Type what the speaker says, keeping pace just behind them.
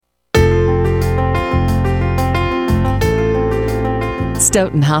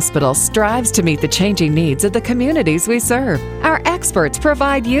Stoughton Hospital strives to meet the changing needs of the communities we serve. Our experts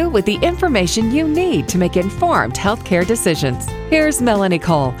provide you with the information you need to make informed healthcare decisions. Here's Melanie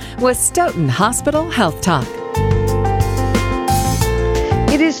Cole with Stoughton Hospital Health Talk.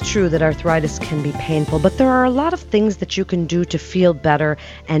 It is true that arthritis can be painful, but there are a lot of things that you can do to feel better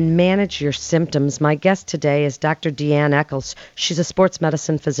and manage your symptoms. My guest today is Dr. Deanne Eccles. She's a sports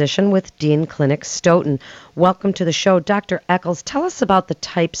medicine physician with Dean Clinic Stoughton. Welcome to the show. Dr. Eccles, tell us about the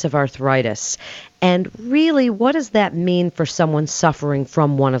types of arthritis, and really, what does that mean for someone suffering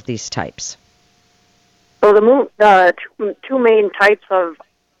from one of these types? So the two main types of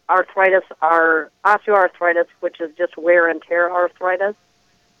arthritis are osteoarthritis, which is just wear and tear arthritis,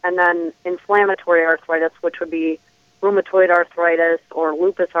 and then inflammatory arthritis, which would be rheumatoid arthritis or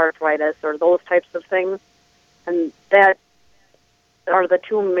lupus arthritis or those types of things. And that are the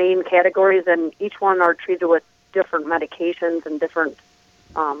two main categories, and each one are treated with different medications and different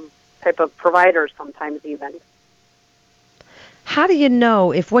type of providers sometimes even. How do you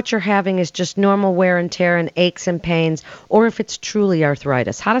know if what you're having is just normal wear and tear and aches and pains, or if it's truly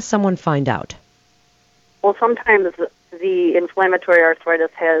arthritis? How does someone find out? Well, sometimes the inflammatory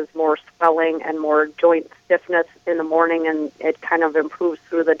arthritis has more swelling and more joint stiffness in the morning, and it kind of improves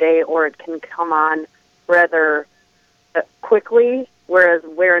through the day, or it can come on rather quickly, whereas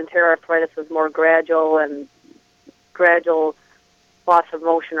wear and tear arthritis is more gradual loss of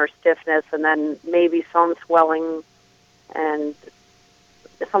motion or stiffness, and then maybe some swelling, and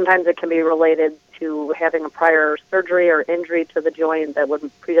sometimes it can be related to having a prior surgery or injury to the joint that would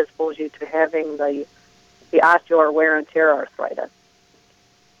predispose you to having the osteo or wear and tear arthritis.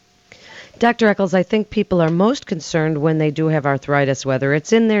 Dr. Eccles, I think people are most concerned when they do have arthritis, whether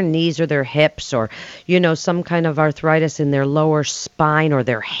it's in their knees or their hips or, some kind of arthritis in their lower spine or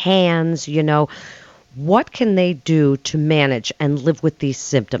their hands, What can they do to manage and live with these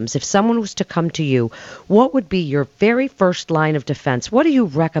symptoms? If someone was to come to you, what would be your very first line of defense? What do you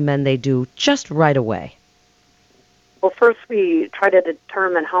recommend they do just right away? Well, first we try to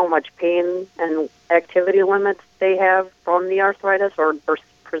determine how much pain and activity limits they have from the arthritis or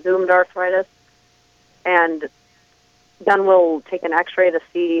presumed arthritis. And then we'll take an x-ray to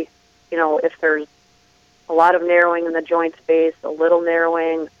see, if there's a lot of narrowing in the joint space, a little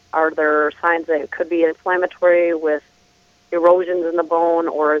narrowing. Are there signs that it could be inflammatory with erosions in the bone,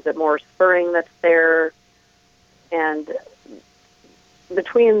 or is it more spurring that's there? And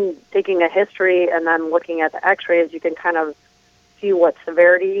between taking a history and then looking at the x-rays, you can kind of see what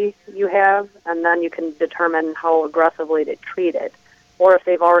severity you have, and then you can determine how aggressively to treat it. Or if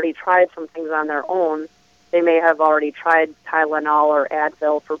they've already tried some things on their own, they may have already tried Tylenol or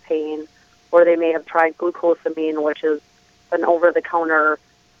Advil for pain, or they may have tried glucosamine, which is an over-the-counter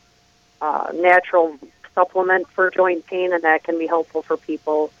natural supplement for joint pain, and that can be helpful for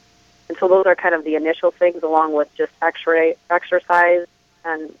people. And so those are kind of the initial things, along with just exercise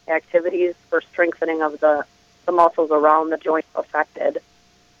and activities for strengthening of the muscles around the joint affected.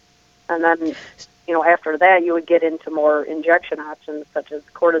 And then, after that, you would get into more injection options, such as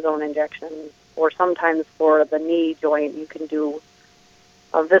cortisone injections, or sometimes for the knee joint, you can do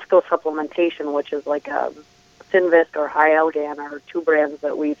a viscosupplementation, which is like a Synvisc or Hyalgan are two brands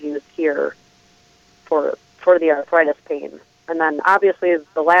that we've used here for the arthritis pain. And then, obviously,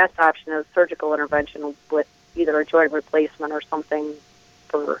 the last option is surgical intervention with either a joint replacement or something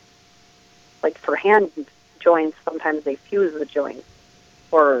for hand joints. Sometimes they fuse the joint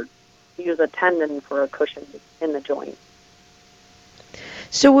or use a tendon for a cushion in the joint.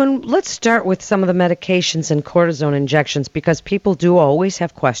 So let's start with some of the medications and cortisone injections, because people do always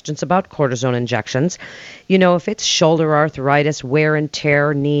have questions about cortisone injections. If it's shoulder arthritis, wear and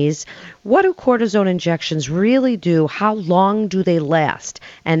tear, knees, what do cortisone injections really do? How long do they last?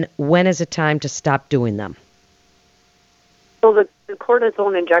 And when is it time to stop doing them? So the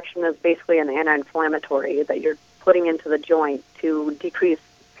cortisone injection is basically an anti-inflammatory that you're putting into the joint to decrease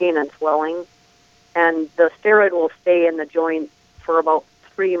pain and swelling. And the steroid will stay in the joint for about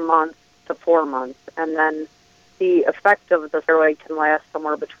 3 months to 4 months. And then the effect of the steroid can last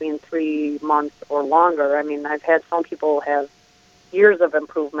somewhere between 3 months or longer. I mean, I've had some people have years of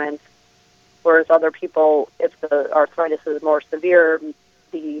improvement, whereas other people, if the arthritis is more severe,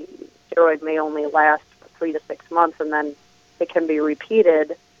 the steroid may only last 3 to 6 months, and then it can be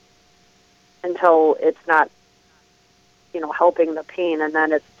repeated until it's not, helping the pain, and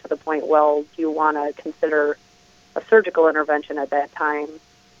then it's to the point, well, do you want to consider a surgical intervention at that time?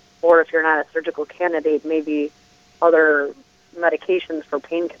 Or if you're not a surgical candidate, maybe other medications for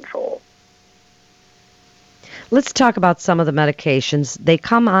pain control. Let's talk about some of the medications. They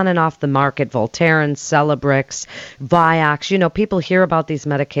come on and off the market: Voltaren, Celebrex, Vioxx. People hear about these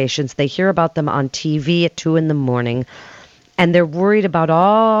medications. They hear about them on TV at 2 in the morning, and they're worried about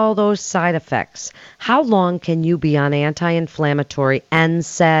all those side effects. How long can you be on anti-inflammatory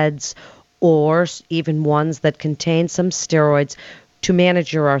NSAIDs or even ones that contain some steroids to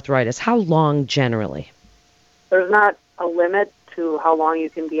manage your arthritis? How long generally? There's not a limit to how long you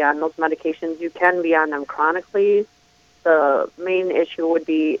can be on those medications. You can be on them chronically. The main issue would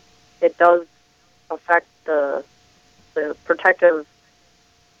be it does affect the protective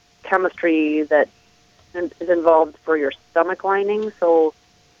chemistry that is involved for your stomach lining. So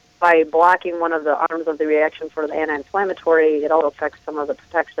by blocking one of the arms of the reaction for the anti-inflammatory, it also affects some of the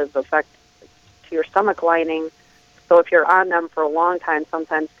protective effect to your stomach lining. So if you're on them for a long time,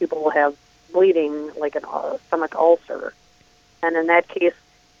 sometimes people will have bleeding, like a stomach ulcer. And in that case,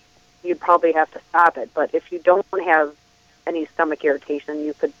 you'd probably have to stop it. But if you don't have any stomach irritation,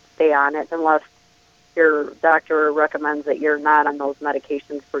 you could stay on it unless your doctor recommends that you're not on those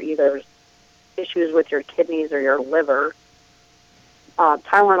medications for either issues with your kidneys or your liver.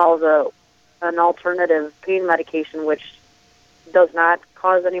 Tylenol is an alternative pain medication which does not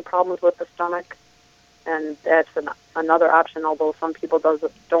cause any problems with the stomach, and that's another option, although some people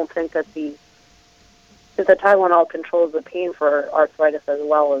don't think that the Tylenol controls the pain for arthritis as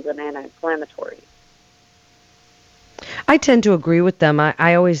well as an anti-inflammatory. I tend to agree with them.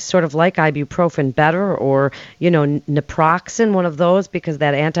 I always sort of like ibuprofen better, or, naproxen, one of those, because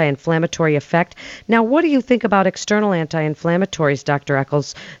that anti-inflammatory effect. Now, what do you think about external anti-inflammatories, Dr.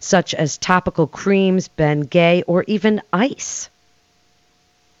 Eccles, such as topical creams, Bengay, or even ice?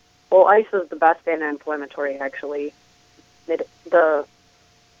 Well, ice is the best anti-inflammatory, actually. The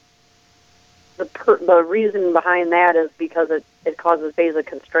reason behind that is because it causes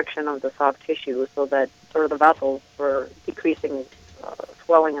vasoconstriction of the soft tissue, so that sort of the vessels for decreasing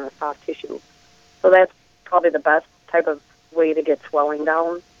swelling in the soft tissue. So that's probably the best type of way to get swelling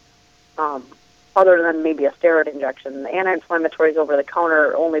down, other than maybe a steroid injection. The anti-inflammatories over the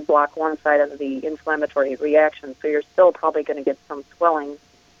counter only block one side of the inflammatory reaction, so you're still probably going to get some swelling,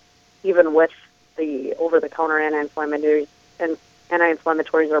 even with the over-the-counter anti-inflammatories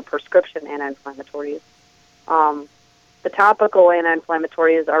or prescription anti-inflammatories. The topical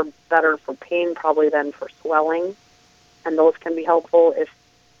anti-inflammatories are better for pain probably than for swelling, and those can be helpful if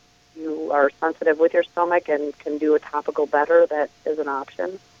you are sensitive with your stomach and can do a topical better. That is an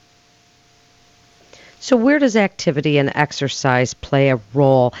option. So where does activity and exercise play a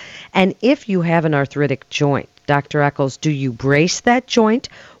role? And if you have an arthritic joint, Dr. Eccles, do you brace that joint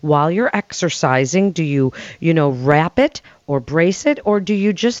while you're exercising? Do you, wrap it or brace it, or do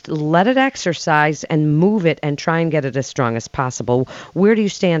you just let it exercise and move it and try and get it as strong as possible? Where do you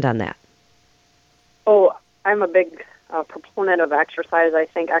stand on that? Oh, I'm a big proponent of exercise. I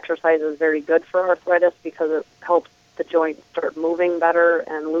think exercise is very good for arthritis because it helps the joint start moving better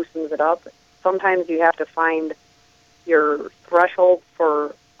and loosens it up. Sometimes you have to find your threshold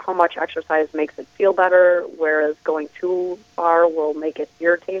for how much exercise makes it feel better, whereas going too far will make it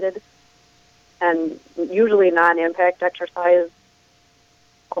irritated. And usually non-impact exercise,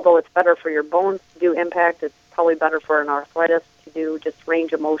 although it's better for your bones to do impact, it's probably better for an arthritis to do just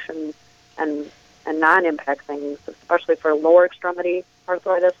range of motion and non-impact things, especially for lower extremity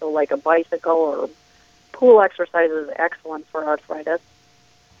arthritis, so like a bicycle or pool exercise is excellent for arthritis.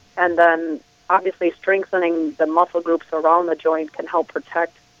 And then obviously strengthening the muscle groups around the joint can help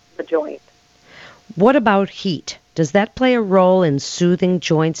protect the joint. What about heat? Does that play a role in soothing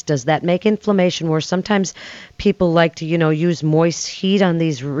joints? Does that make inflammation worse? Sometimes people like to, use moist heat on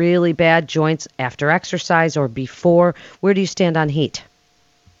these really bad joints after exercise or before. Where do you stand on heat?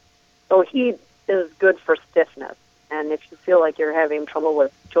 So heat is good for stiffness. And if you feel like you're having trouble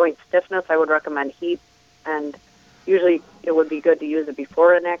with joint stiffness, I would recommend heat. And usually it would be good to use it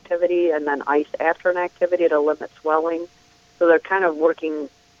before an activity and then ice after an activity to limit swelling. So they're kind of working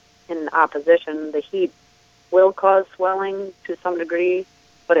in opposition. The heat will cause swelling to some degree,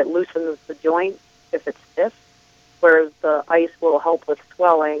 but it loosens the joint if it's stiff, whereas the ice will help with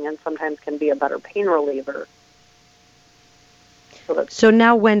swelling and sometimes can be a better pain reliever. So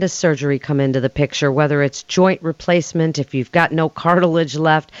now when does surgery come into the picture, whether it's joint replacement, if you've got no cartilage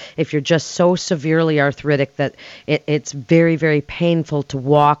left, if you're just so severely arthritic that it's very, very painful to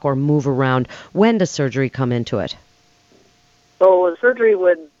walk or move around? When does surgery come into it? So surgery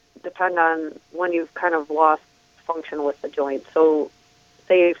would depend on when you've kind of lost function with the joint. So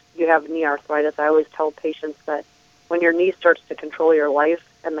say if you have knee arthritis, I always tell patients that when your knee starts to control your life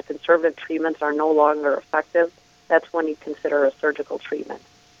and the conservative treatments are no longer effective, that's when you consider a surgical treatment.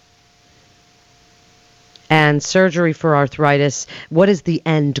 And surgery for arthritis, what is the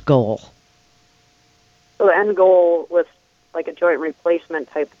end goal? So the end goal with like a joint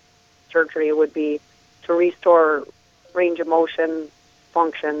replacement type surgery would be to restore range of motion,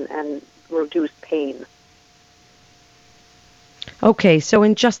 function, and reduce pain. Okay, so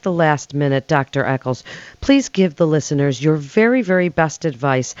in just the last minute, Dr. Eccles, please give the listeners your very, very best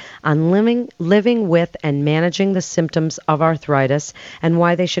advice on living with and managing the symptoms of arthritis and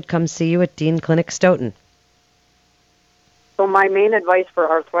why they should come see you at Dean Clinic Stoughton. So my main advice for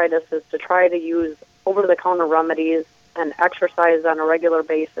arthritis is to try to use over-the-counter remedies and exercise on a regular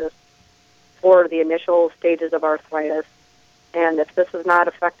basis for the initial stages of arthritis. And if this is not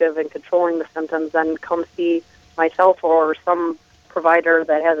effective in controlling the symptoms, then come see myself or some provider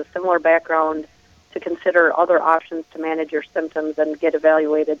that has a similar background to consider other options to manage your symptoms and get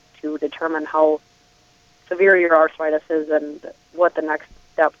evaluated to determine how severe your arthritis is and what the next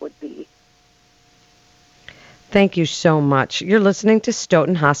step would be. Thank you so much. You're listening to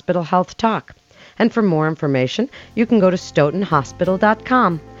Stoughton Hospital Health Talk. And for more information, you can go to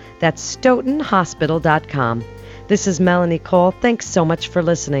stoughtonhospital.com. That's stoughtonhospital.com. This is Melanie Cole. Thanks so much for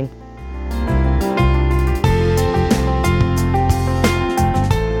listening.